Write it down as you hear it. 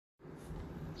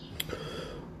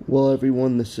Well,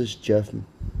 everyone, this is Jeff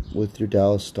with your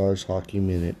Dallas Stars Hockey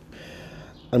Minute.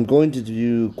 I'm going to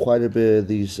do quite a bit of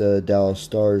these Dallas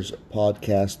Stars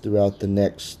podcasts throughout the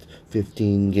next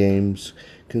 15 games,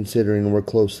 considering we're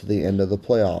close to the end of the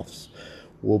playoffs.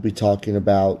 We'll be talking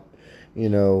about,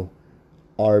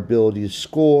 our ability to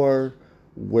score,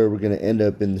 where we're going to end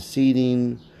up in the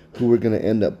seeding, who we're going to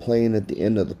end up playing at the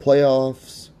end of the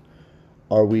playoffs.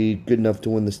 Are we good enough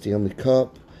to win the Stanley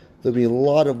Cup? There'll be a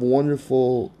lot of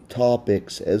wonderful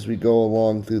topics as we go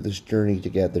along through this journey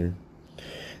together.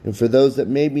 And for those that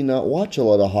maybe not watch a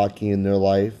lot of hockey in their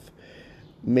life,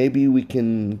 maybe we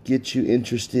can get you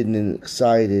interested and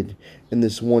excited in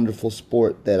this wonderful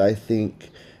sport that I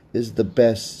think is the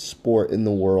best sport in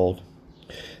the world.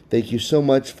 Thank you so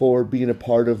much for being a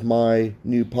part of my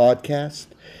new podcast,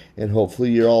 and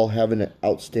hopefully you're all having an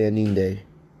outstanding day.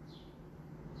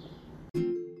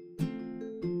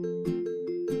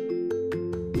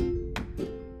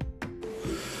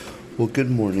 Well,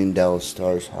 good morning, Dallas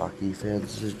Stars hockey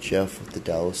fans. This is Jeff with the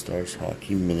Dallas Stars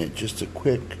Hockey Minute. Just a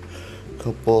quick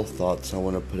couple of thoughts I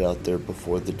want to put out there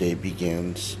before the day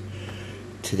begins.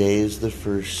 Today is the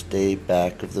first day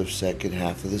back of the second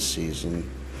half of the season.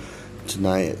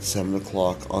 Tonight at 7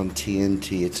 o'clock on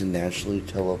TNT, it's a nationally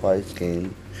televised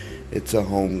game. It's a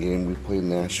home game. We play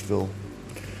Nashville,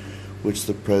 which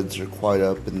the Preds are quite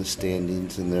up in the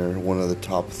standings, and they're one of the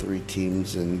top three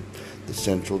teams in the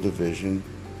Central Division.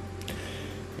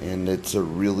 And it's a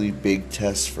really big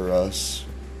test for us.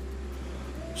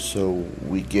 So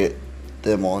we get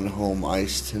them on home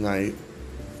ice tonight.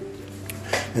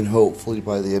 And hopefully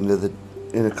by the end of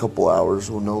in a couple hours,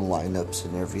 we'll know lineups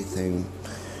and everything.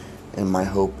 And my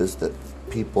hope is that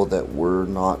people that were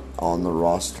not on the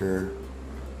roster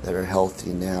that are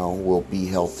healthy now will be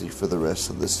healthy for the rest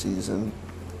of the season.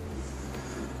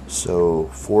 So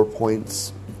 4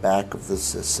 points back of the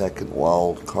second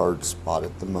wild card spot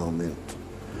at the moment.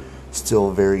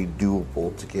 Still very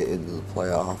doable to get into the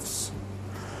playoffs.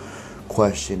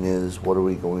 Question is, what are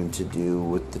we going to do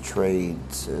with the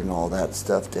trades and all that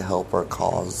stuff to help our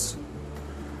cause?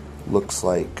 Looks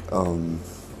like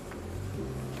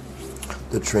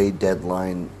the trade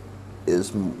deadline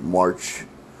is March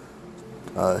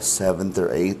 7th or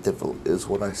 8th is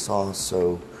what I saw,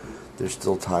 so there's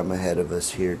still time ahead of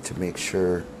us here to make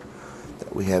sure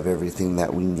that we have everything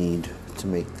that we need to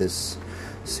make this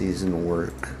season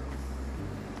work.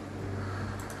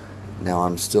 Now,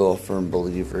 I'm still a firm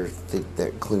believer, think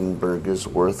that Klingberg is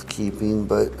worth keeping,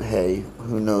 but hey,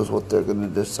 who knows what they're going to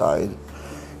decide.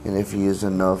 And if he is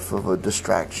enough of a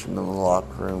distraction in the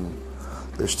locker room,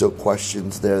 there's still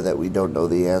questions there that we don't know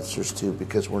the answers to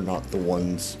because we're not the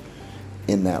ones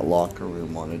in that locker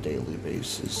room on a daily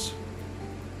basis.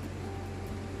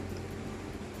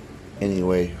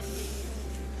 Anyway,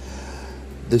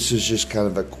 this is just kind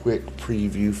of a quick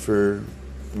preview for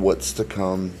what's to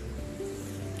come.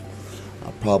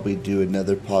 I'll probably do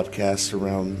another podcast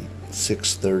around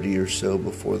 6:30 or so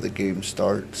before the game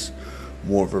starts.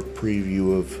 More of a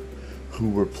preview of who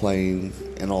we're playing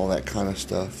and all that kind of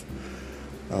stuff.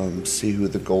 See who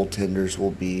the goaltenders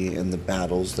will be and the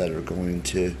battles that are going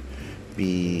to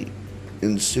be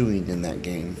ensuing in that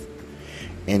game.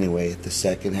 Anyway, the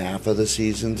second half of the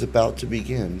season's about to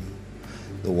begin.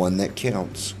 The one that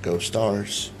counts. Go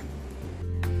Stars.